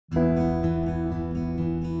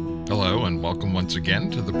Hello, and welcome once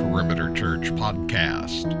again to the Perimeter Church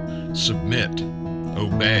podcast. Submit,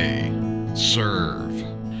 obey,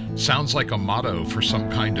 serve. Sounds like a motto for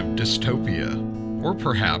some kind of dystopia, or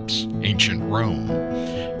perhaps ancient Rome.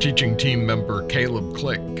 Teaching team member Caleb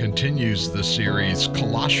Click continues the series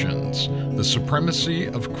Colossians, the Supremacy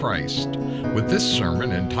of Christ, with this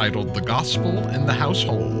sermon entitled The Gospel in the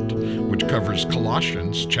Household, which covers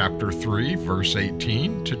Colossians chapter 3, verse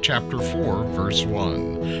 18 to chapter 4, verse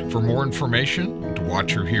 1. For more information, and to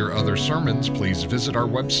watch or hear other sermons, please visit our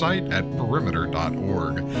website at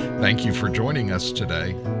perimeter.org. Thank you for joining us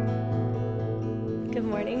today. Good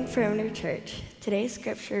morning, Perimeter Church. Today's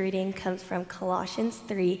scripture reading comes from Colossians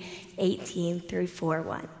 3:18 through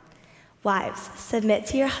 4:1. Wives, submit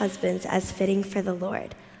to your husbands as fitting for the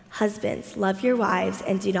Lord. Husbands, love your wives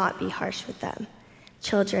and do not be harsh with them.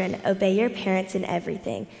 Children, obey your parents in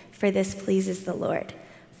everything, for this pleases the Lord.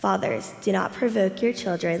 Fathers, do not provoke your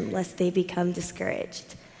children, lest they become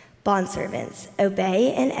discouraged. Bondservants,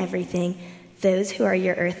 obey in everything those who are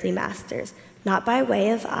your earthly masters, not by way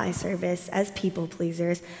of eye service as people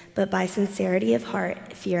pleasers, but by sincerity of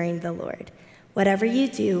heart, fearing the Lord. Whatever you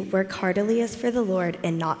do, work heartily as for the Lord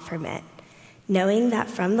and not for men, knowing that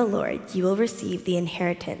from the Lord you will receive the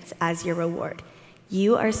inheritance as your reward.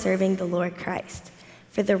 You are serving the Lord Christ.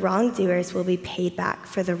 For the wrongdoers will be paid back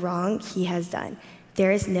for the wrong he has done.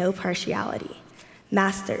 There is no partiality.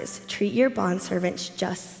 Masters, treat your bondservants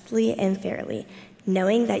justly and fairly,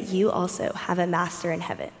 knowing that you also have a master in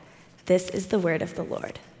heaven. This is the word of the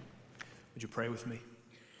Lord. Would you pray with me?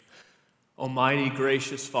 Almighty,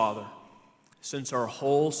 gracious Father, since our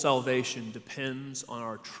whole salvation depends on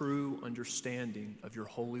our true understanding of your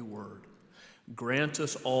holy word, grant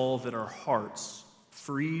us all that our hearts,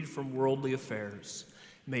 freed from worldly affairs,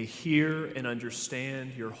 may hear and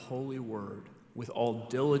understand your holy word with all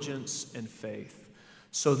diligence and faith,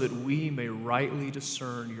 so that we may rightly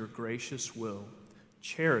discern your gracious will,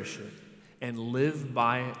 cherish it, and live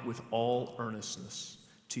by it with all earnestness,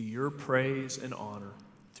 to your praise and honor,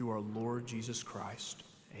 through our Lord Jesus Christ.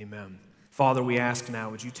 Amen. Father, we ask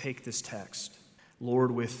now, would you take this text,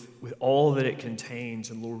 Lord, with all that it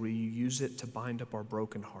contains, and Lord, will you use it to bind up our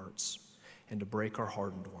broken hearts and to break our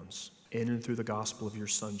hardened ones, in and through the gospel of your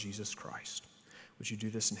Son, Jesus Christ. Would you do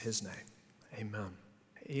this in his name? Amen.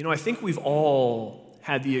 You know, I think we've all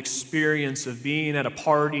had the experience of being at a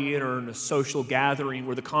party or in a social gathering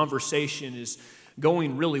where the conversation is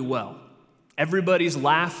going really well. Everybody's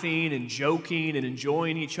laughing and joking and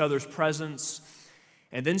enjoying each other's presence.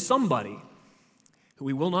 And then somebody, who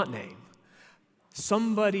we will not name,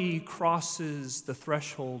 somebody crosses the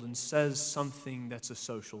threshold and says something that's a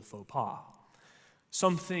social faux pas.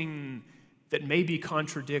 Something that maybe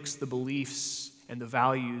contradicts the beliefs and the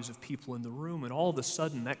values of people in the room, and all of a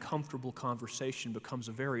sudden that comfortable conversation becomes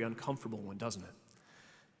a very uncomfortable one, doesn't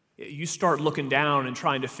it? You start looking down and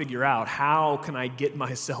trying to figure out, how can I get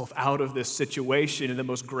myself out of this situation in the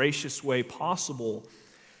most gracious way possible?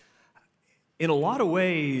 In a lot of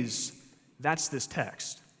ways, that's this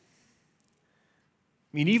text.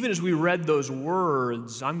 I mean, even as we read those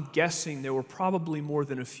words, I'm guessing there were probably more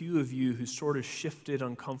than a few of you who sort of shifted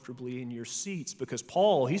uncomfortably in your seats, because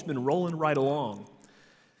Paul, he's been rolling right along,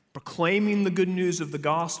 proclaiming the good news of the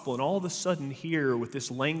gospel, and all of a sudden here with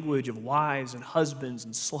this language of wives and husbands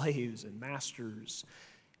and slaves and masters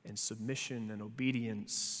and submission and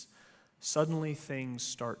obedience, suddenly things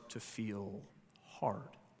start to feel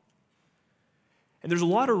hard. And there's a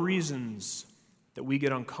lot of reasons that we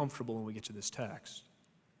get uncomfortable when we get to this text.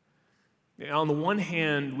 On the one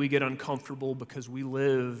hand, we get uncomfortable because we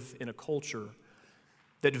live in a culture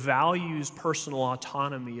that values personal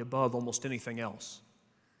autonomy above almost anything else.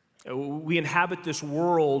 We inhabit this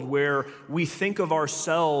world where we think of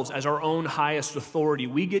ourselves as our own highest authority.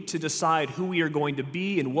 We get to decide who we are going to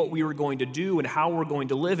be and what we are going to do and how we're going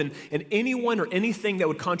to live. And anyone or anything that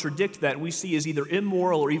would contradict that we see as either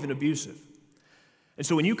immoral or even abusive. And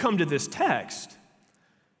so when you come to this text,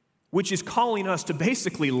 which is calling us to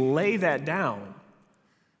basically lay that down,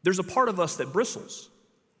 there's a part of us that bristles.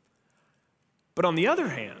 But on the other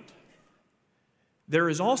hand, there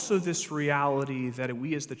is also this reality that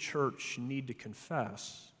we as the church need to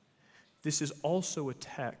confess. This is also a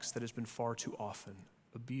text that has been far too often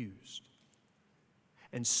abused.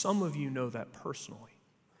 And some of you know that personally.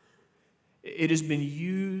 It has been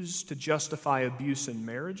used to justify abuse in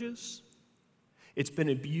marriages. It's been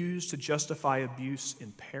abused to justify abuse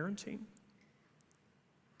in parenting.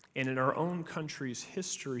 And in our own country's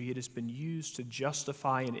history, it has been used to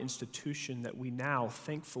justify an institution that we now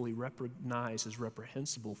thankfully recognize as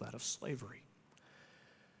reprehensible, that of slavery.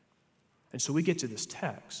 And so we get to this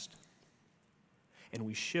text, and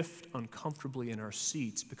we shift uncomfortably in our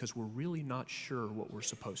seats because we're really not sure what we're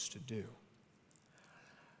supposed to do.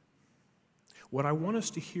 What I want us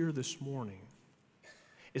to hear this morning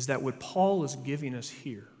is that what Paul is giving us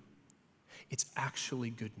here, it's actually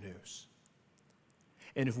good news.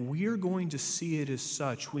 And if we're going to see it as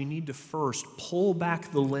such, we need to first pull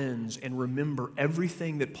back the lens and remember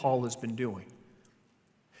everything that Paul has been doing.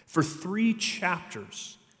 For 3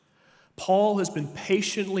 chapters, Paul has been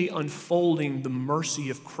patiently unfolding the mercy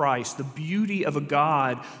of Christ, the beauty of a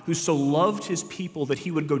God who so loved his people that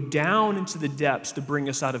he would go down into the depths to bring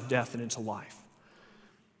us out of death and into life.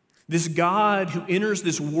 This God who enters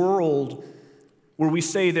this world where we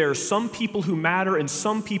say there are some people who matter and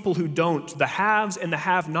some people who don't, the haves and the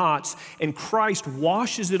have-nots, and Christ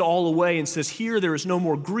washes it all away and says, here there is no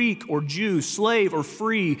more Greek or Jew, slave or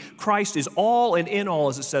free. Christ is all and in all,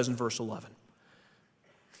 as it says in verse 11.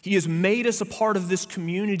 He has made us a part of this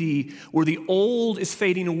community where the old is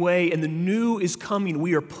fading away and the new is coming.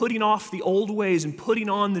 We are putting off the old ways and putting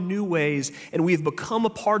on the new ways, and we have become a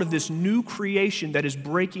part of this new creation that is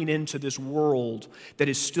breaking into this world that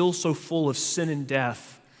is still so full of sin and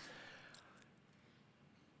death.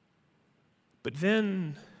 But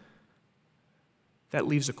then that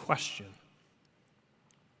leaves a question.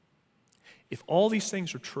 If all these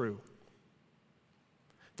things are true,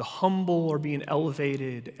 the humble are being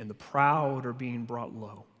elevated and the proud are being brought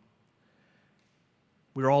low.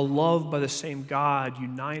 We're all loved by the same God,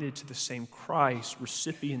 united to the same Christ,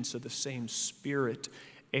 recipients of the same Spirit,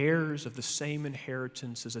 heirs of the same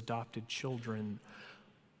inheritance as adopted children.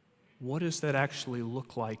 What does that actually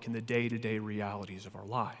look like in the day-to-day realities of our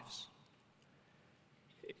lives?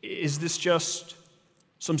 Is this just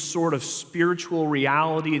some sort of spiritual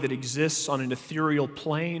reality that exists on an ethereal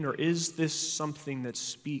plane, or is this something that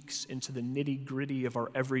speaks into the nitty-gritty of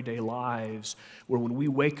our everyday lives, where when we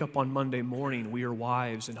wake up on Monday morning, we are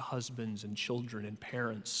wives and husbands and children and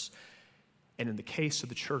parents, and in the case of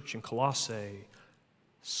the church in Colossae,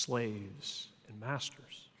 slaves and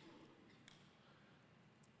masters?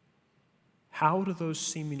 How do those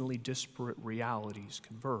seemingly disparate realities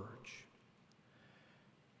converge?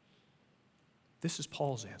 This is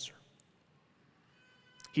Paul's answer.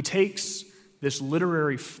 He takes this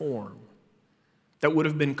literary form that would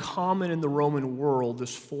have been common in the Roman world,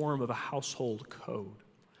 this form of a household code.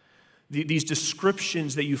 These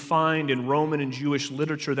descriptions that you find in Roman and Jewish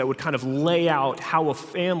literature that would kind of lay out how a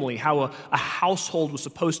family, how a household was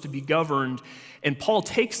supposed to be governed. And Paul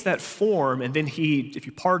takes that form and then he, if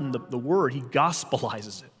you pardon the word, he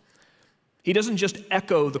gospelizes it. He doesn't just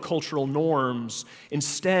echo the cultural norms.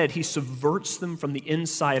 Instead, he subverts them from the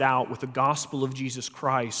inside out with the gospel of Jesus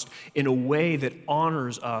Christ in a way that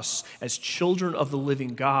honors us as children of the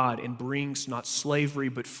living God and brings not slavery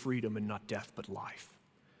but freedom, and not death but life.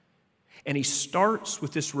 And he starts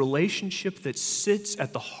with this relationship that sits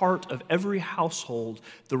at the heart of every household,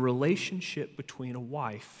 the relationship between a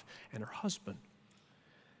wife and her husband.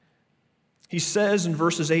 He says in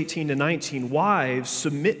verses 18 to 19, "Wives,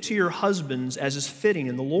 submit to your husbands as is fitting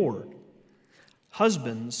in the Lord.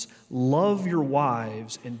 Husbands, love your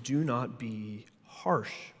wives and do not be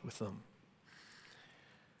harsh with them."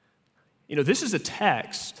 You know, this is a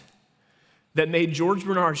text that made George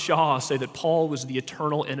Bernard Shaw say that Paul was the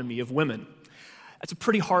eternal enemy of women. That's a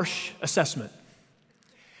pretty harsh assessment.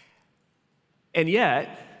 And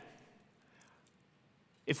yet,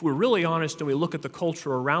 if we're really honest and we look at the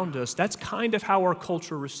culture around us, that's kind of how our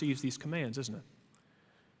culture receives these commands, isn't it?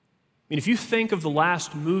 I mean, if you think of the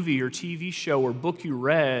last movie or TV show or book you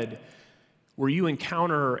read where you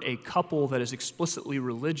encounter a couple that is explicitly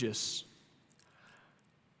religious,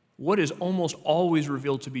 what is almost always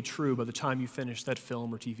revealed to be true by the time you finish that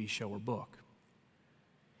film or TV show or book?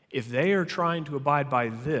 If they are trying to abide by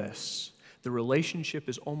this, the relationship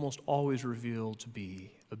is almost always revealed to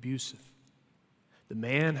be abusive. The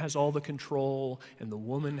man has all the control and the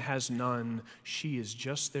woman has none. She is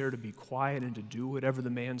just there to be quiet and to do whatever the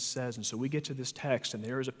man says. And so we get to this text and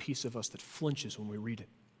there is a piece of us that flinches when we read it.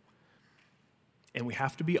 And we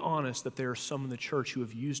have to be honest that there are some in the church who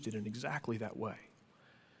have used it in exactly that way.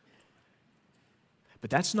 But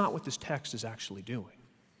that's not what this text is actually doing.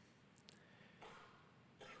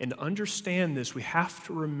 And to understand this, we have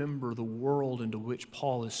to remember the world into which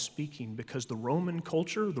Paul is speaking, because the Roman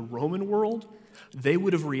culture, the Roman world, they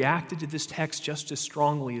would have reacted to this text just as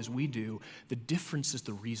strongly as we do. The difference is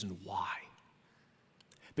the reason why.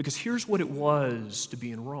 Because here's what it was to be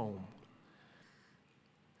in Rome.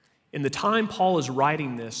 In the time Paul is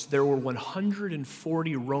writing this, there were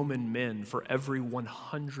 140 Roman men for every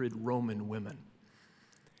 100 Roman women.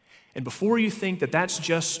 And before you think that that's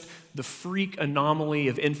just the freak anomaly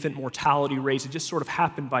of infant mortality rates, it just sort of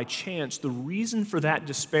happened by chance, the reason for that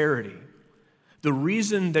disparity, the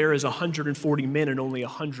reason there is 140 men and only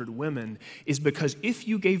 100 women, is because if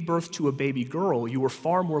you gave birth to a baby girl, you were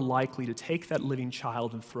far more likely to take that living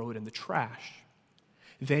child and throw it in the trash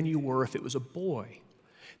than you were if it was a boy,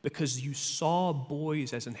 because you saw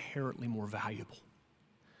boys as inherently more valuable.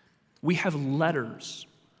 We have letters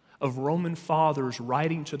of Roman fathers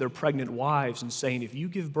writing to their pregnant wives and saying, if you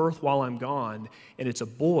give birth while I'm gone and it's a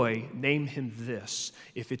boy, name him this.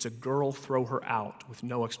 If it's a girl, throw her out, with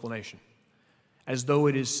no explanation. As though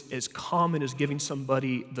it is as common as giving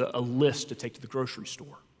somebody a list to take to the grocery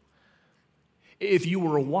store. If you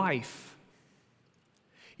were a wife,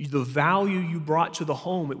 the value you brought to the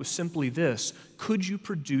home, it was simply this: could you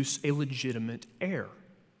produce a legitimate heir,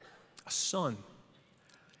 a son?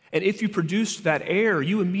 And if you produced that heir,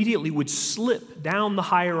 you immediately would slip down the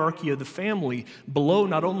hierarchy of the family below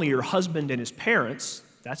not only your husband and his parents,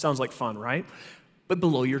 that sounds like fun, right? But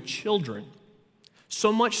below your children.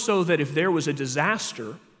 So much so that if there was a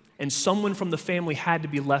disaster and someone from the family had to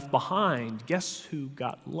be left behind, guess who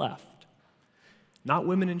got left? Not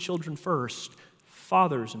women and children first,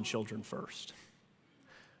 fathers and children first.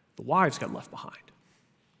 The wives got left behind.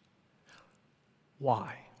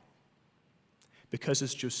 Why? Because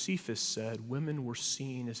as Josephus said, women were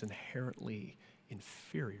seen as inherently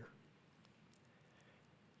inferior.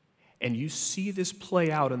 And you see this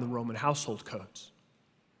play out in the Roman household codes.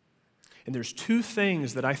 And there's two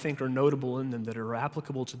things that I think are notable in them that are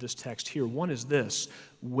applicable to this text here. One is this: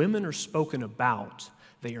 women are spoken about,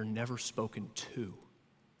 they are never spoken to,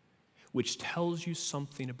 which tells you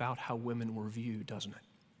something about how women were viewed, doesn't it?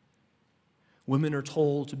 Women are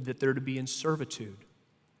told that they're to be in servitude.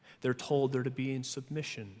 They're told they're to be in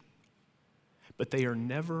submission. But they are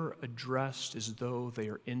never addressed as though they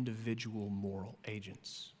are individual moral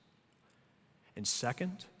agents. And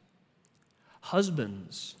second,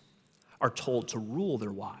 husbands are told to rule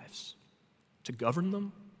their wives, to govern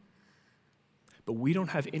them. But we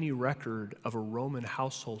don't have any record of a Roman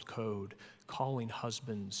household code calling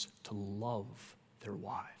husbands to love their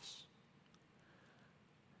wives.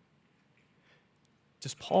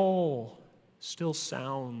 Does Paul still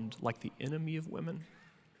sound like the enemy of women?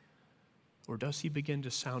 Or does he begin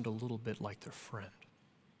to sound a little bit like their friend?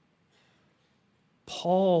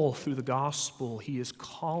 Paul, through the gospel, he is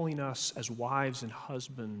calling us as wives and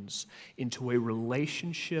husbands into a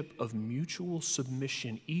relationship of mutual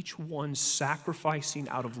submission, each one sacrificing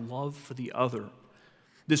out of love for the other.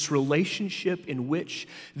 This relationship in which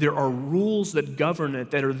there are rules that govern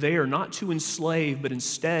it that are there not to enslave, but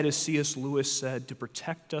instead, as C.S. Lewis said, to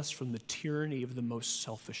protect us from the tyranny of the most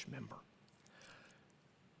selfish member.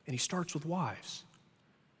 And he starts with wives.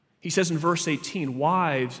 He says in verse 18,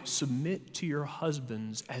 wives, submit to your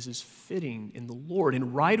husbands as is fitting in the Lord.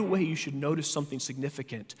 And right away you should notice something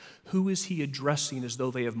significant. Who is he addressing as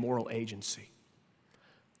though they have moral agency?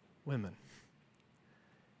 Women.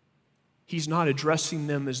 He's not addressing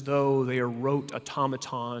them as though they are rote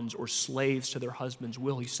automatons or slaves to their husband's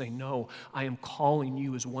will. He's saying, no, I am calling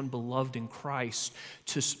you as one beloved in Christ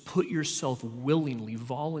to put yourself willingly,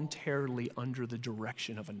 voluntarily under the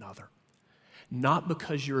direction of another. Not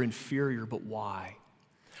because you're inferior, but why?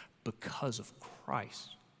 Because of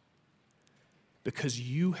Christ. Because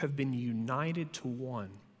you have been united to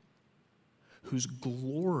one whose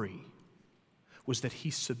glory was that he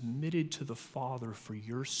submitted to the Father for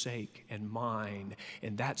your sake and mine.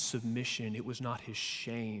 And that submission, it was not his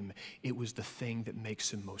shame. It was the thing that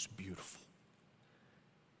makes him most beautiful.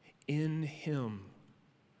 In him,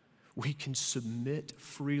 we can submit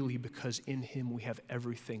freely because in him we have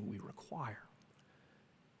everything we require.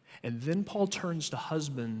 And then Paul turns to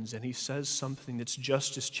husbands and he says something that's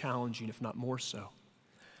just as challenging, if not more so.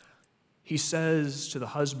 He says to the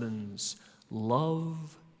husbands,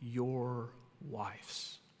 love your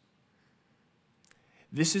wives.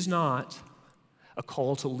 This is not a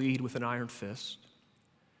call to lead with an iron fist.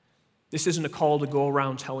 This isn't a call to go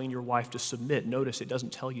around telling your wife to submit. Notice it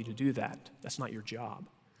doesn't tell you to do that. That's not your job.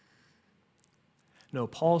 No,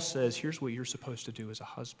 Paul says, here's what you're supposed to do as a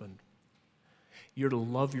husband. You're to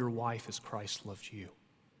love your wife as Christ loved you.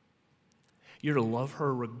 You're to love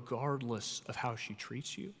her regardless of how she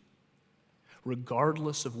treats you,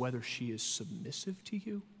 regardless of whether she is submissive to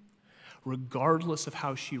you, regardless of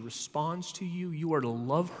how she responds to you. You are to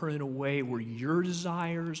love her in a way where your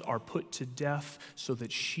desires are put to death so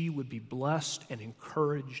that she would be blessed and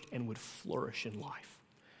encouraged and would flourish in life.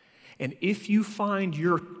 And if you find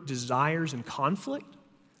your desires in conflict,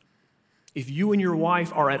 If you and your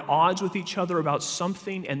wife are at odds with each other about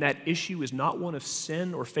something and that issue is not one of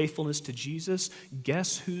sin or faithfulness to Jesus,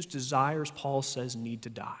 guess whose desires Paul says need to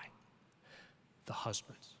die? The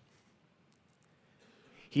husband's.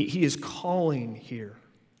 He is calling here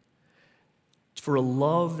for a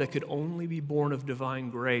love that could only be born of divine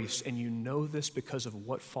grace, and you know this because of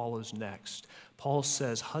what follows next. Paul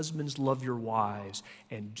says, husbands, love your wives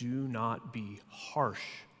and do not be harsh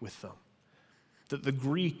with them. The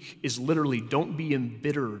Greek is literally, don't be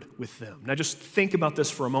embittered with them. Now just think about this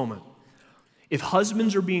for a moment. If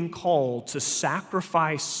husbands are being called to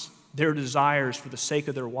sacrifice their desires for the sake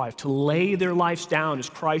of their wife, to lay their lives down as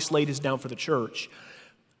Christ laid his down for the church,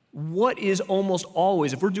 what is almost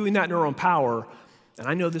always, if we're doing that in our own power, and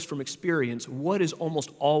I know this from experience, what is almost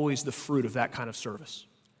always the fruit of that kind of service?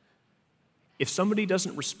 If somebody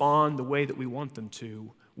doesn't respond the way that we want them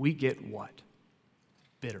to, we get what?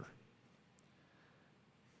 Bitter.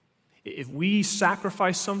 If we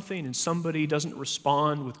sacrifice something and somebody doesn't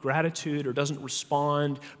respond with gratitude or doesn't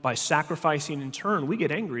respond by sacrificing in turn, we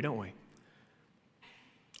get angry, don't we?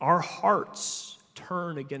 Our hearts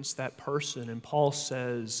turn against that person, and Paul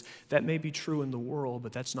says that may be true in the world,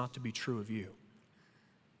 but that's not to be true of you.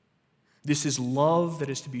 This is love that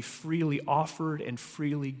is to be freely offered and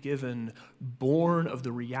freely given, born of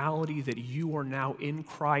the reality that you are now in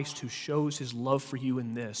Christ, who shows his love for you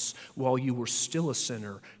in this: while you were still a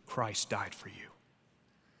sinner, Christ died for you.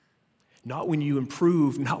 Not when you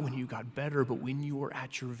improved, not when you got better, but when you were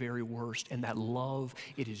at your very worst, and that love,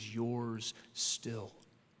 it is yours still.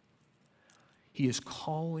 He is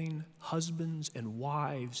calling husbands and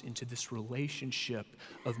wives into this relationship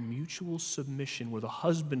of mutual submission where the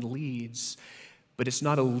husband leads, but it's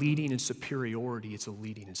not a leading in superiority, it's a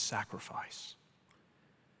leading in sacrifice.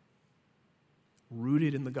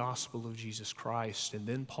 Rooted in the gospel of Jesus Christ. And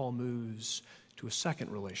then Paul moves to a second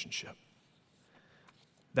relationship,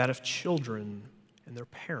 that of children and their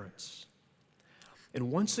parents.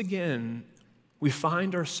 And once again, we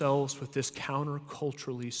find ourselves with this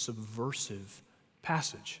counterculturally subversive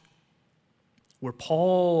passage where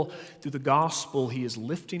Paul, through the gospel, he is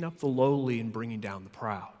lifting up the lowly and bringing down the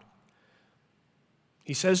proud.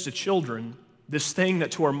 He says to children, this thing that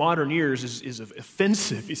to our modern ears is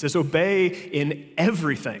offensive. He says, obey in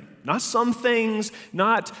everything. Not some things,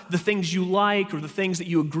 not the things you like or the things that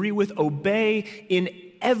you agree with. Obey in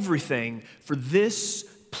everything, for this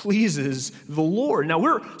pleases the Lord. Now,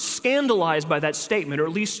 we're scandalized by that statement, or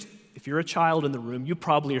at least if you're a child in the room, you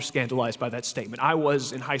probably are scandalized by that statement. I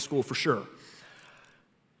was in high school for sure.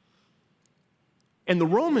 And the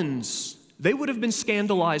Romans, they would have been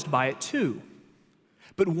scandalized by it too.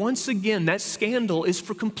 But once again, that scandal is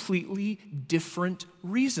for completely different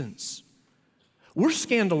reasons. We're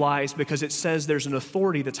scandalized because it says there's an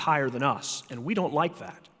authority that's higher than us, and we don't like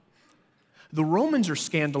that. The Romans are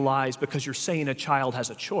scandalized because you're saying a child has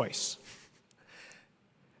a choice.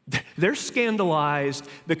 They're scandalized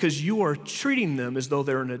because you are treating them as though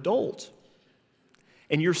they're an adult.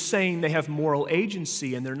 And you're saying they have moral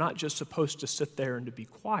agency and they're not just supposed to sit there and to be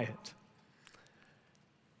quiet.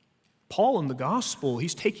 Paul in the gospel,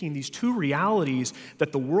 he's taking these two realities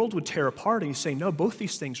that the world would tear apart, and he's saying, no, both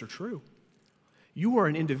these things are true. You are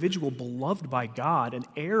an individual beloved by God, an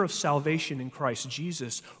heir of salvation in Christ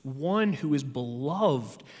Jesus, one who is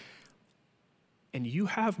beloved. And you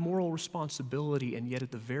have moral responsibility, and yet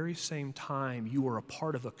at the very same time, you are a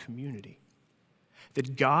part of a community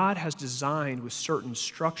that God has designed with certain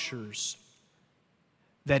structures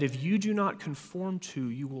that if you do not conform to,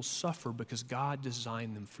 you will suffer because God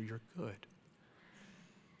designed them for your good.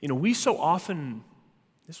 You know, we so often,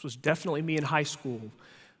 this was definitely me in high school,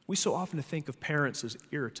 we so often think of parents as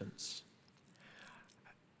irritants.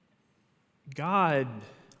 God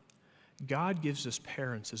gives us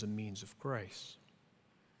parents as a means of grace.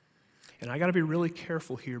 And I got to be really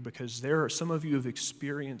careful here because there are some of you who have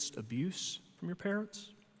experienced abuse from your parents.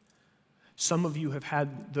 Some of you have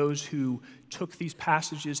had those who took these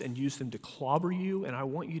passages and used them to clobber you, and I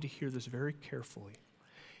want you to hear this very carefully.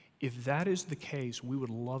 If that is the case, we would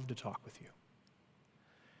love to talk with you.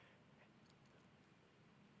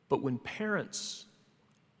 But when parents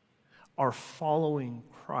are following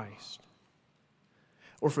Christ,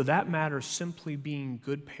 or for that matter, simply being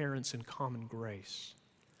good parents in common grace,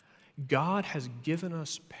 God has given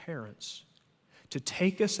us parents to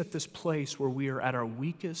take us at this place where we are at our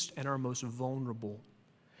weakest and our most vulnerable,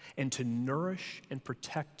 and to nourish and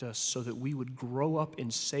protect us so that we would grow up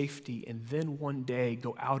in safety and then one day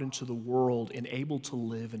go out into the world and able to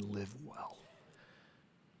live and live well.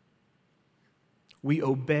 We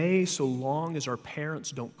obey so long as our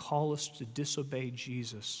parents don't call us to disobey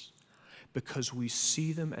Jesus, because we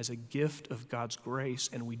see them as a gift of God's grace,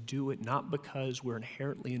 and we do it not because we're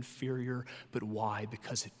inherently inferior, but why?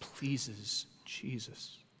 Because it pleases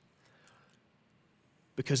Jesus.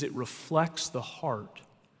 Because it reflects the heart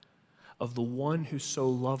of the one who so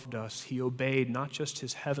loved us. He obeyed not just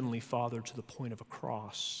his heavenly Father to the point of a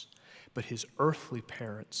cross, but his earthly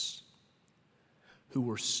parents who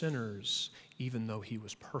were sinners even though he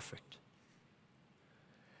was perfect.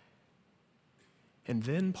 And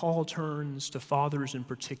then Paul turns to fathers in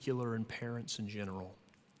particular and parents in general.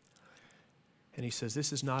 And he says,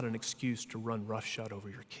 this is not an excuse to run roughshod over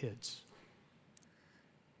your kids.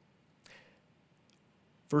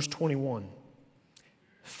 Verse 21,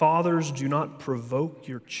 fathers, do not provoke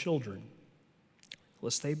your children,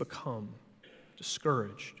 lest they become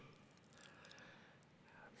discouraged.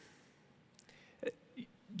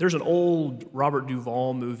 There's an old Robert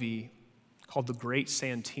Duvall movie called The Great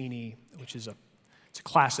Santini, which is it's a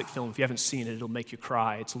classic film. If you haven't seen it, it'll make you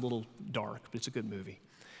cry. It's a little dark, but it's a good movie.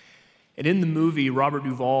 And in the movie, Robert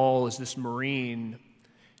Duvall is this Marine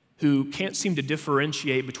who can't seem to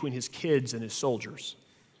differentiate between his kids and his soldiers.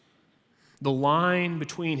 The line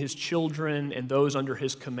between his children and those under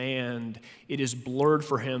his command, it is blurred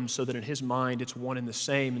for him so that in his mind it's one and the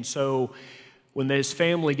same. And so when his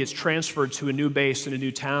family gets transferred to a new base in a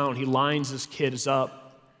new town, he lines his kids up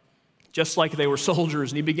just like they were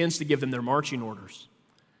soldiers, and he begins to give them their marching orders.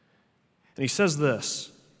 And he says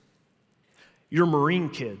this, you're Marine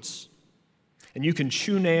kids, and you can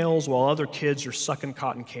chew nails while other kids are sucking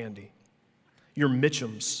cotton candy. You're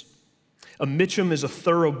Mitchums. A Mitchum is a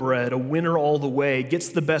thoroughbred, a winner all the way, gets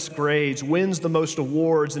the best grades, wins the most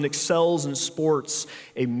awards, and excels in sports.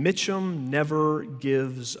 A Mitchum never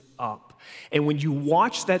gives up. And when you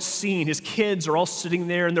watch that scene, his kids are all sitting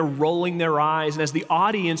there and they're rolling their eyes. And as the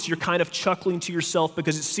audience, you're kind of chuckling to yourself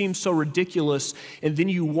because it seems so ridiculous. And then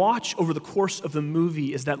you watch over the course of the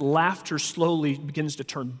movie as that laughter slowly begins to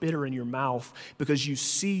turn bitter in your mouth because you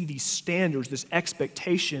see these standards, this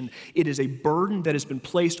expectation. It is a burden that has been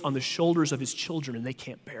placed on the shoulders of his children and they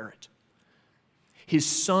can't bear it. His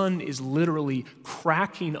son is literally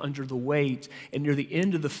cracking under the weight, and near the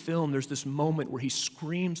end of the film, there's this moment where he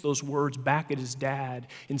screams those words back at his dad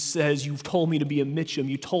and says, you've told me to be a Mitchum,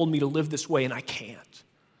 you told me to live this way, and I can't.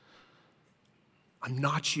 I'm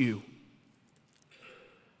not you.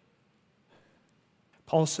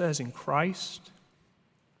 Paul says, in Christ,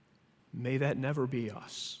 may that never be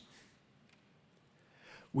us.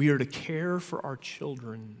 We are to care for our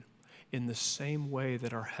children in the same way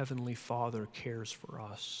that our Heavenly Father cares for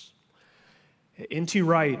us. N.T.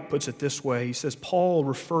 Wright puts it this way. He says, Paul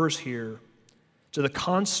refers here to the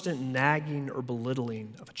constant nagging or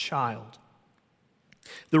belittling of a child,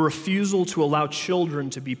 the refusal to allow children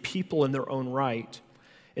to be people in their own right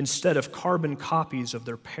instead of carbon copies of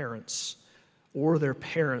their parents or their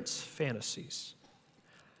parents' fantasies.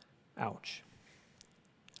 Ouch.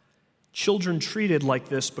 Children treated like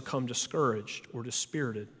this become discouraged or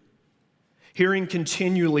dispirited. Hearing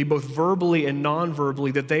continually, both verbally and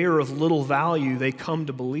non-verbally, that they are of little value, they come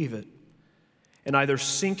to believe it and either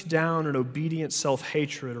sink down in obedient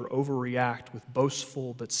self-hatred or overreact with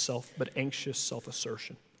boastful but anxious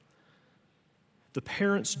self-assertion. The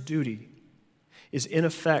parent's duty is in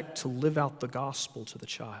effect to live out the gospel to the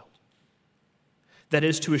child. That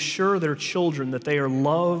is to assure their children that they are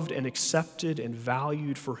loved and accepted and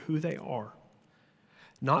valued for who they are,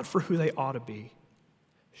 not for who they ought to be,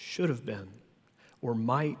 should have been, or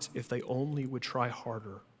might, if they only would try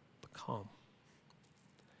harder, become.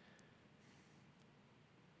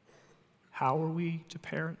 How are we to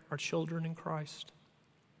parent our children in Christ?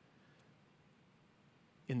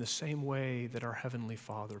 In the same way that our Heavenly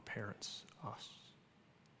Father parents us.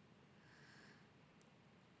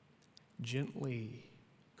 Gently,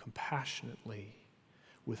 compassionately,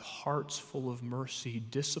 with hearts full of mercy,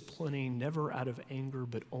 disciplining never out of anger,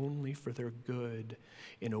 but only for their good,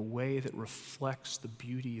 in a way that reflects the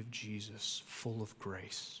beauty of Jesus, full of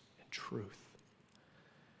grace and truth.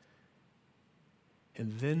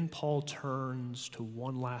 And then Paul turns to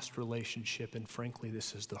one last relationship, and frankly,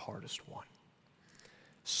 this is the hardest one.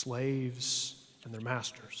 Slaves and their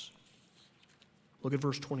masters. Look at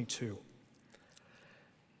verse 22.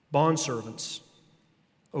 Bondservants,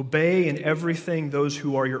 obey in everything those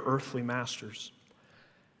who are your earthly masters,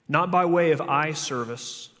 not by way of eye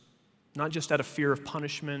service, not just out of fear of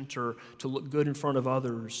punishment or to look good in front of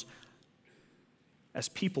others as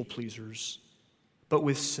people pleasers, but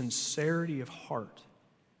with sincerity of heart,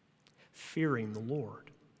 fearing the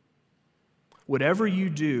Lord. Whatever you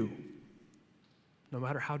do, no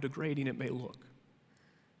matter how degrading it may look,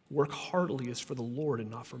 work heartily as for the Lord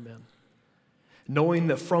and not for men, knowing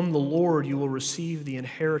that from the Lord you will receive the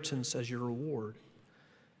inheritance as your reward.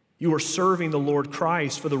 You are serving the Lord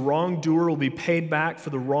Christ, for the wrongdoer will be paid back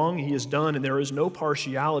for the wrong he has done, and there is no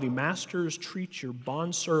partiality. Masters, treat your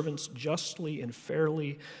bondservants justly and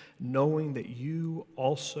fairly, knowing that you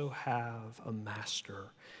also have a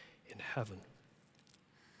master in heaven.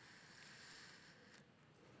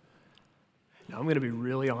 Now, I'm going to be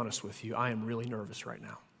really honest with you. I am really nervous right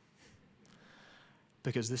now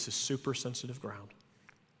because this is super sensitive ground.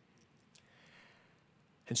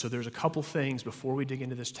 And so there's a couple things before we dig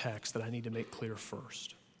into this text that I need to make clear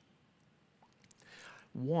first.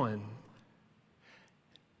 One,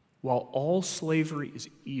 while all slavery is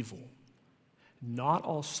evil, not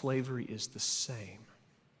all slavery is the same.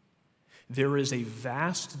 There is a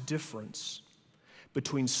vast difference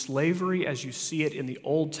between slavery as you see it in the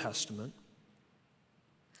Old Testament,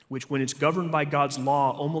 which when it's governed by God's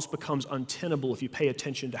law almost becomes untenable if you pay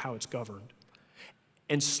attention to how it's governed,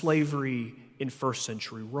 and slavery in first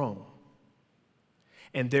century Rome.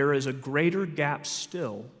 And there is a greater gap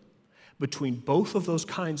still between both of those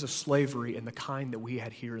kinds of slavery and the kind that we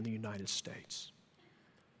had here in the United States.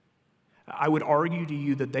 I would argue to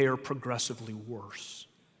you that they are progressively worse.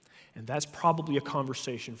 And that's probably a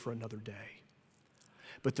conversation for another day.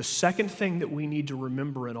 But the second thing that we need to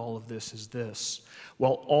remember in all of this is this.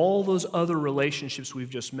 While all those other relationships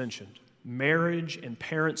we've just mentioned, marriage and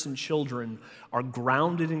parents and children, are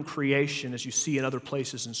grounded in creation, as you see in other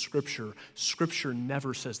places in Scripture, Scripture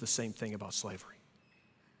never says the same thing about slavery.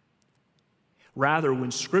 Rather,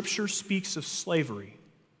 when Scripture speaks of slavery,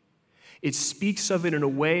 it speaks of it in a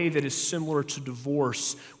way that is similar to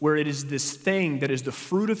divorce, where it is this thing that is the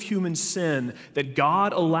fruit of human sin that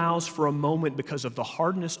God allows for a moment because of the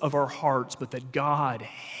hardness of our hearts, but that God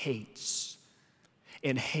hates.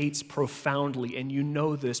 And hates profoundly. And you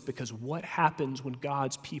know this because what happens when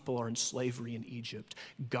God's people are in slavery in Egypt?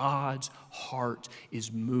 God's heart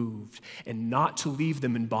is moved, and not to leave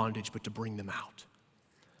them in bondage, but to bring them out.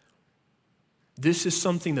 This is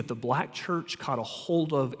something that the black church caught a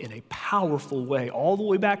hold of in a powerful way all the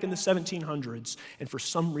way back in the 1700s, and for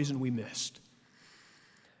some reason we missed.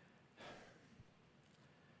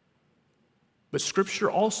 But Scripture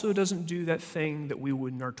also doesn't do that thing that we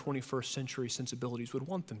would in our 21st century sensibilities would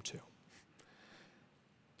want them to.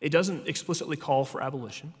 It doesn't explicitly call for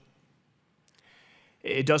abolition.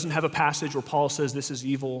 It doesn't have a passage where Paul says this is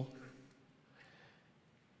evil.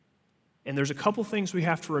 And there's a couple things we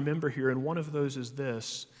have to remember here, and one of those is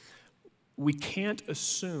this. We can't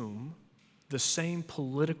assume the same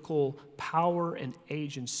political power and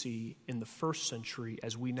agency in the first century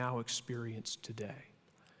as we now experience today.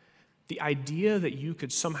 The idea that you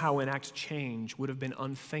could somehow enact change would have been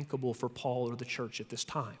unthinkable for Paul or the church at this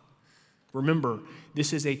time. Remember,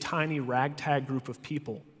 this is a tiny ragtag group of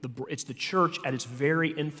people. It's the church at its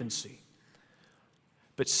very infancy.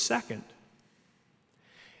 But second,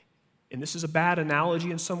 and this is a bad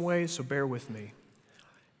analogy in some ways, so bear with me,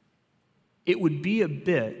 it would be a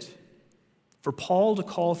bit, for Paul to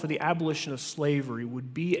call for the abolition of slavery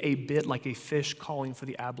would be a bit like a fish calling for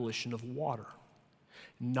the abolition of water.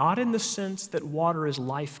 Not in the sense that water is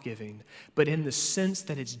life-giving, but in the sense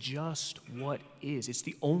that it's just what is. It's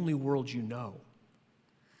the only world you know.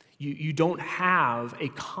 You don't have a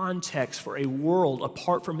context for a world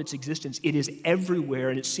apart from its existence. It is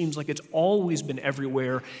everywhere, and it seems like it's always been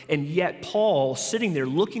everywhere. And yet Paul, sitting there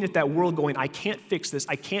looking at that world going, I can't fix this,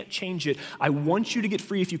 I can't change it. I want you to get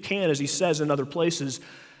free if you can, as he says in other places.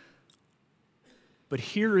 But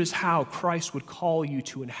here is how Christ would call you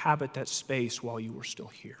to inhabit that space while you were still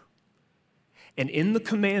here. And in the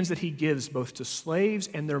commands that he gives both to slaves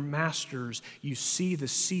and their masters, you see the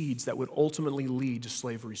seeds that would ultimately lead to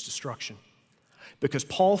slavery's destruction. Because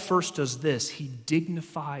Paul first does this, he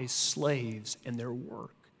dignifies slaves and their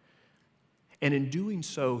work. And in doing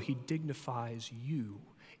so, he dignifies you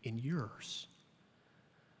in yours.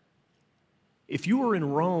 If you were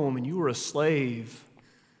in Rome and you were a slave,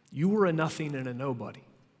 you were a nothing and a nobody.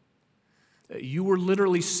 You were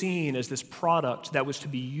literally seen as this product that was to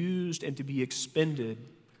be used and to be expended.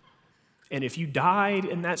 And if you died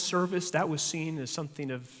in that service, that was seen as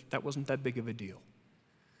something that wasn't that big of a deal.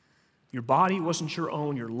 Your body wasn't your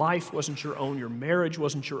own, your life wasn't your own, your marriage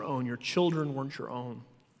wasn't your own, your children weren't your own.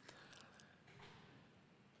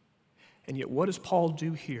 And yet what does Paul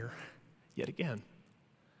do here yet again?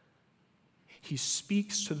 He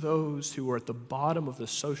speaks to those who are at the bottom of the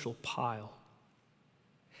social pile,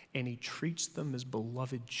 and he treats them as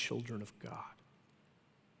beloved children of God.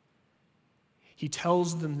 He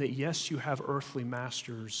tells them that, yes, you have earthly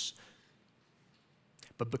masters,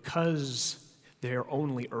 but because they are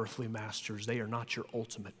only earthly masters, they are not your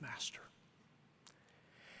ultimate master.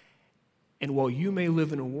 And while you may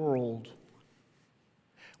live in a world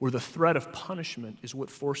where the threat of punishment is what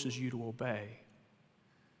forces you to obey,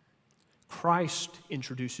 Christ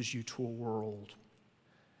introduces you to a world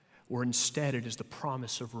where instead it is the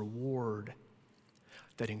promise of reward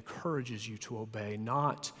that encourages you to obey,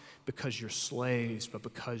 not because you're slaves, but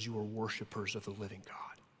because you are worshipers of the living God,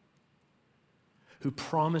 who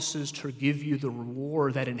promises to give you the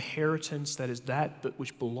reward, that inheritance that is that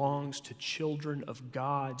which belongs to children of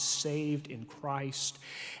God, saved in Christ.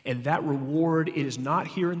 And that reward, it is not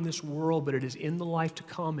here in this world, but it is in the life to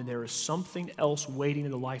come, and there is something else waiting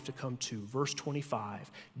in the life to come too. Verse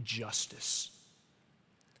 25, justice.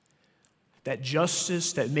 That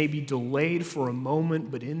justice that may be delayed for a moment,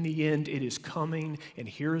 but in the end it is coming, and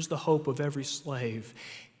here is the hope of every slave.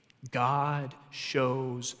 God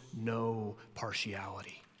shows no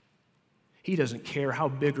partiality. He doesn't care how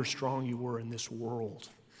big or strong you were in this world.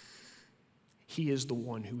 He is the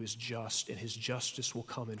one who is just, and his justice will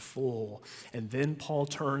come in full. And then Paul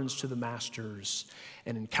turns to the masters,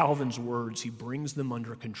 and in Calvin's words, he brings them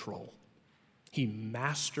under control. He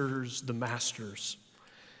masters the masters.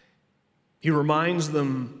 He reminds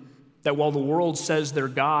them that while the world says they're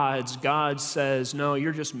gods, God says, no,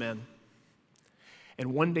 you're just men.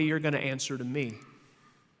 And one day you're going to answer to me.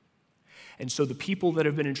 And so the people that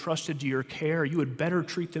have been entrusted to your care, you had better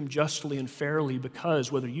treat them justly and fairly,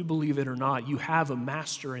 because whether you believe it or not, you have a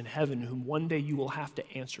master in heaven whom one day you will have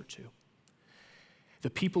to answer to. The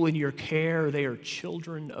people in your care, they are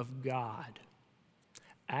children of God.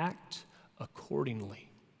 Act accordingly.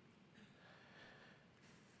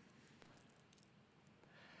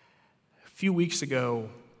 A few weeks ago,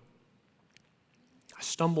 I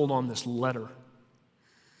stumbled on this letter.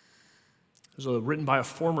 It was written by a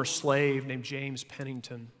former slave named James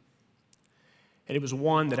Pennington. And it was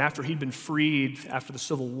one that after he'd been freed after the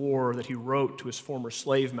Civil War, that he wrote to his former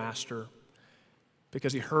slave master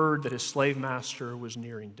because he heard that his slave master was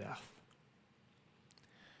nearing death.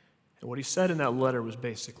 And what he said in that letter was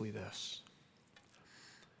basically this: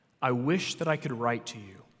 I wish that I could write to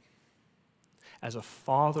you as a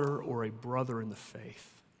father or a brother in the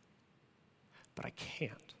faith, but I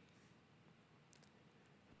can't.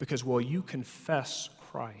 Because while you confess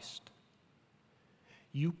Christ,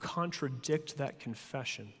 you contradict that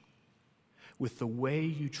confession with the way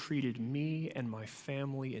you treated me and my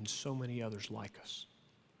family and so many others like us.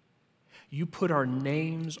 You put our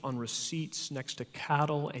names on receipts next to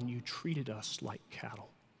cattle, and you treated us like cattle.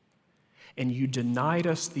 And you denied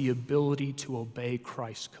us the ability to obey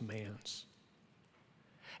Christ's commands.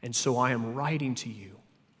 And so I am writing to you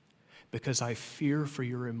because I fear for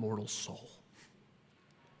your immortal soul.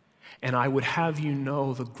 And I would have you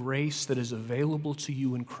know the grace that is available to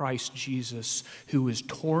you in Christ Jesus, who has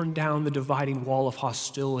torn down the dividing wall of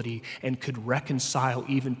hostility and could reconcile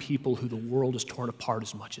even people who the world has torn apart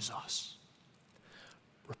as much as us.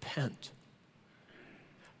 Repent.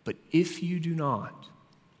 But if you do not,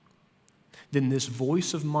 then this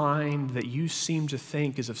voice of mine that you seem to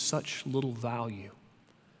think is of such little value,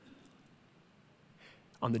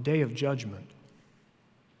 on the day of judgment,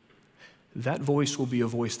 that voice will be a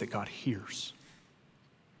voice that God hears.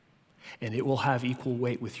 And it will have equal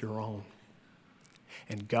weight with your own.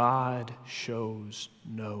 And God shows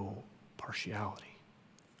no partiality.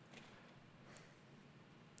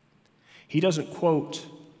 He doesn't quote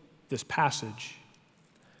this passage,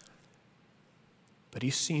 but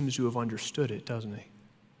he seems to have understood it, doesn't he?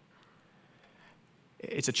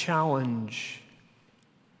 It's a challenge,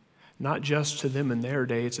 not just to them in their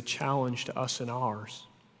day, it's a challenge to us in ours.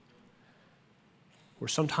 Where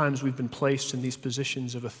sometimes we've been placed in these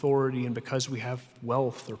positions of authority, and because we have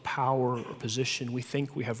wealth or power or position, we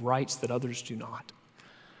think we have rights that others do not.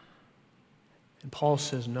 And Paul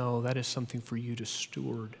says, no, that is something for you to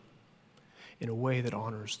steward in a way that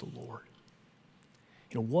honors the Lord.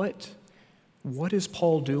 You know, what is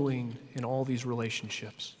Paul doing in all these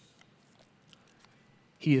relationships?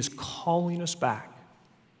 He is calling us back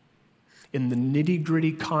in the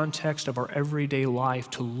nitty-gritty context of our everyday life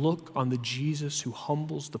to look on the Jesus who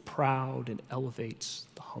humbles the proud and elevates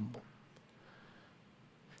the humble.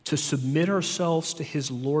 To submit ourselves to his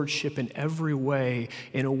lordship in every way,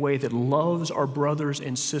 in a way that loves our brothers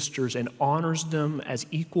and sisters and honors them as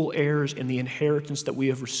equal heirs in the inheritance that we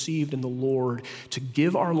have received in the Lord, to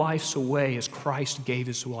give our lives away as Christ gave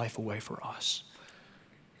his life away for us.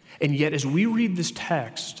 And yet, as we read this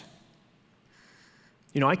text,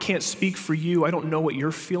 you know, I can't speak for you. I don't know what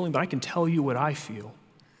you're feeling, but I can tell you what I feel.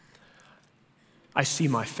 I see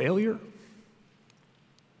my failure.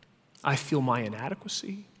 I feel my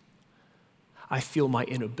inadequacy. I feel my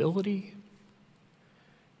inability.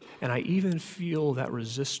 And I even feel that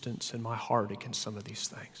resistance in my heart against some of these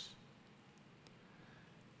things.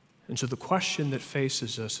 And so the question that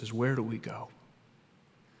faces us is, where do we go?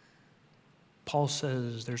 Paul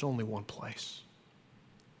says there's only one place.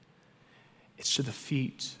 It's to the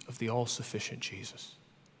feet of the all-sufficient Jesus.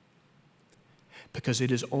 Because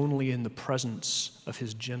it is only in the presence of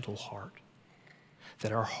his gentle heart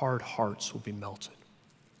that our hard hearts will be melted.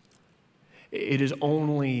 It is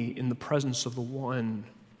only in the presence of the one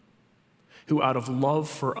who out of love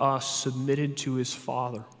for us submitted to his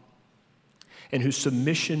Father, and whose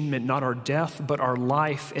submission meant not our death but our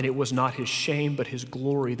life, and it was not his shame but his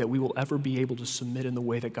glory, that we will ever be able to submit in the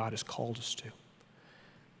way that God has called us to.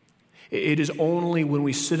 It is only when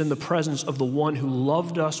we sit in the presence of the one who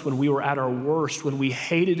loved us when we were at our worst, when we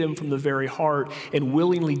hated him from the very heart and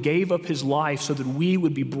willingly gave up his life so that we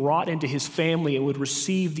would be brought into his family and would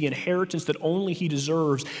receive the inheritance that only he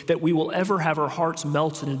deserves, that we will ever have our hearts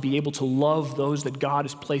melted and be able to love those that God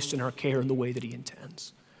has placed in our care in the way that he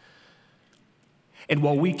intends. And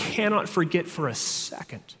while we cannot forget for a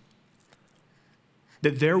second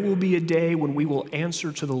that there will be a day when we will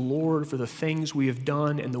answer to the Lord for the things we have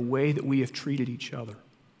done and the way that we have treated each other,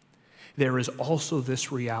 there is also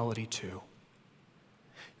this reality too.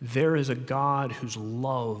 There is a God whose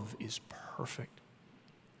love is perfect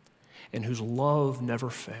and whose love never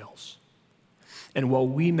fails. And while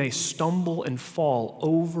we may stumble and fall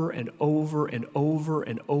over and over and over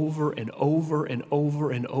and over and over and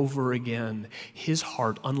over and over again, his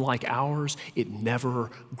heart, unlike ours, it never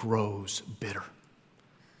grows bitter.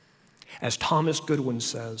 As Thomas Goodwin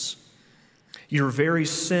says, your very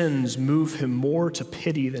sins move him more to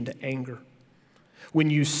pity than to anger. When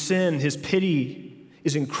you sin, his pity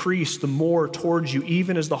is increased the more towards you,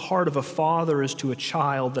 even as the heart of a father is to a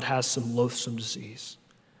child that has some loathsome disease.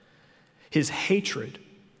 His hatred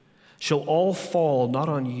shall all fall not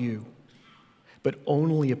on you, but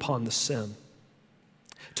only upon the sin,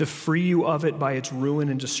 to free you of it by its ruin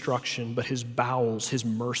and destruction, but his bowels, his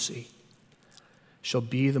mercy, shall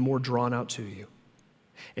be the more drawn out to you.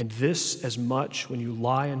 And this as much when you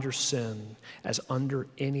lie under sin as under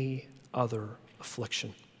any other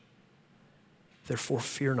affliction. Therefore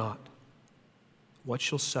fear not. What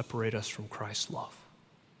shall separate us from Christ's love?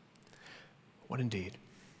 What indeed?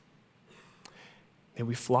 May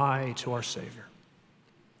we fly to our Savior,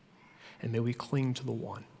 and may we cling to the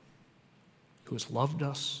one who has loved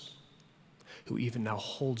us, who even now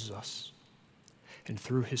holds us, and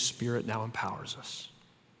through his Spirit now empowers us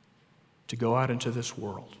to go out into this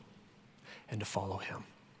world and to follow him.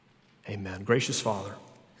 Amen. Gracious Father,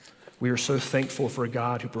 we are so thankful for a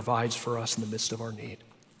God who provides for us in the midst of our need,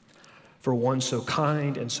 for one so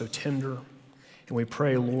kind and so tender. And we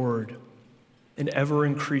pray, Lord, in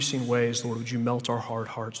ever-increasing ways, Lord, would you melt our hard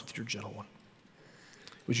hearts with your gentle one?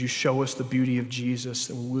 Would you show us the beauty of Jesus,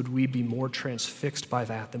 and would we be more transfixed by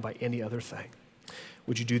that than by any other thing?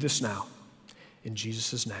 Would you do this now? In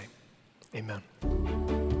Jesus' name, amen.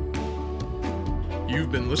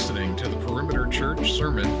 You've been listening to the Perimeter Church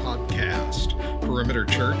Sermon Podcast. Perimeter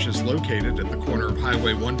Church is located at the corner of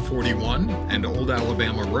Highway 141 and Old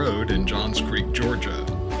Alabama Road in Johns Creek, Georgia.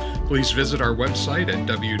 Please visit our website at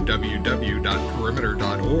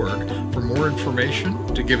www.perimeter.org for more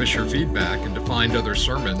information, to give us your feedback, and to find other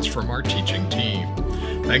sermons from our teaching team.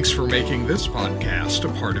 Thanks for making this podcast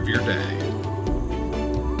a part of your day.